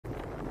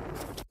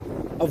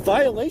A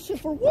violation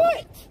for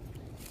what?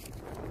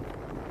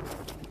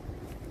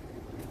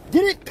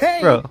 Didn't pay.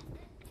 Bro.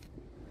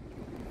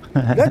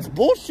 That's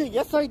bullshit.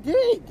 Yes, I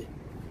did.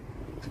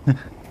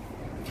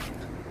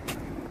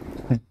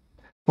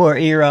 Poor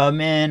E-Rob,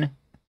 man.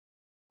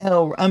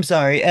 I'm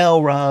sorry,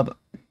 L-Rob.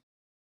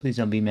 Please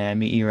don't be mad at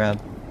me,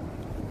 E-Rob.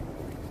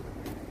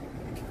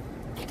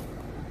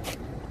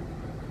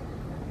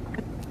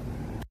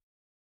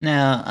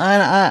 Now,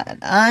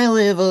 I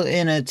live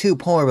in a too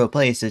poor of a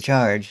place to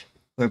charge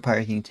for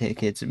parking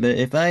tickets, but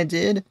if I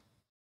did,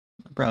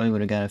 I probably would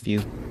have got a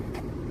few.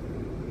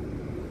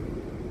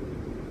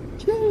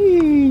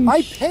 Jeez.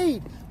 I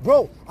paid.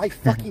 Bro, I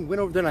fucking went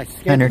over there and I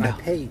scanned and I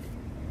paid.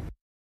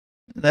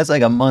 That's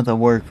like a month of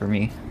work for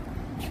me.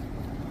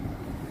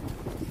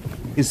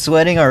 He's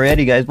sweating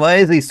already, guys. Why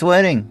is he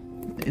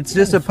sweating? It's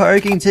just a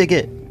parking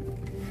ticket.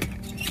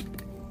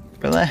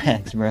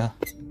 Relax, bro.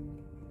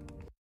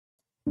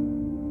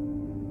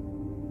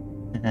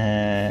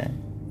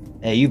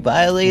 Hey, you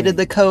violated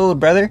the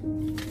code, brother.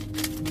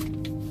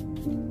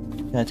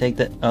 Gotta take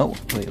that. Oh,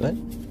 wait, what?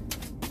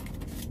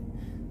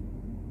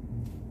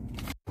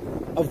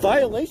 A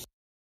violation?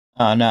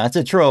 Oh, no, it's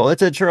a troll.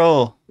 It's a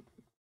troll.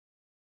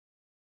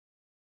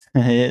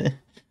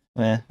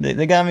 Well,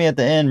 they got me at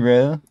the end,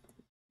 bro.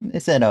 They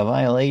said a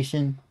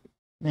violation.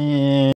 Man.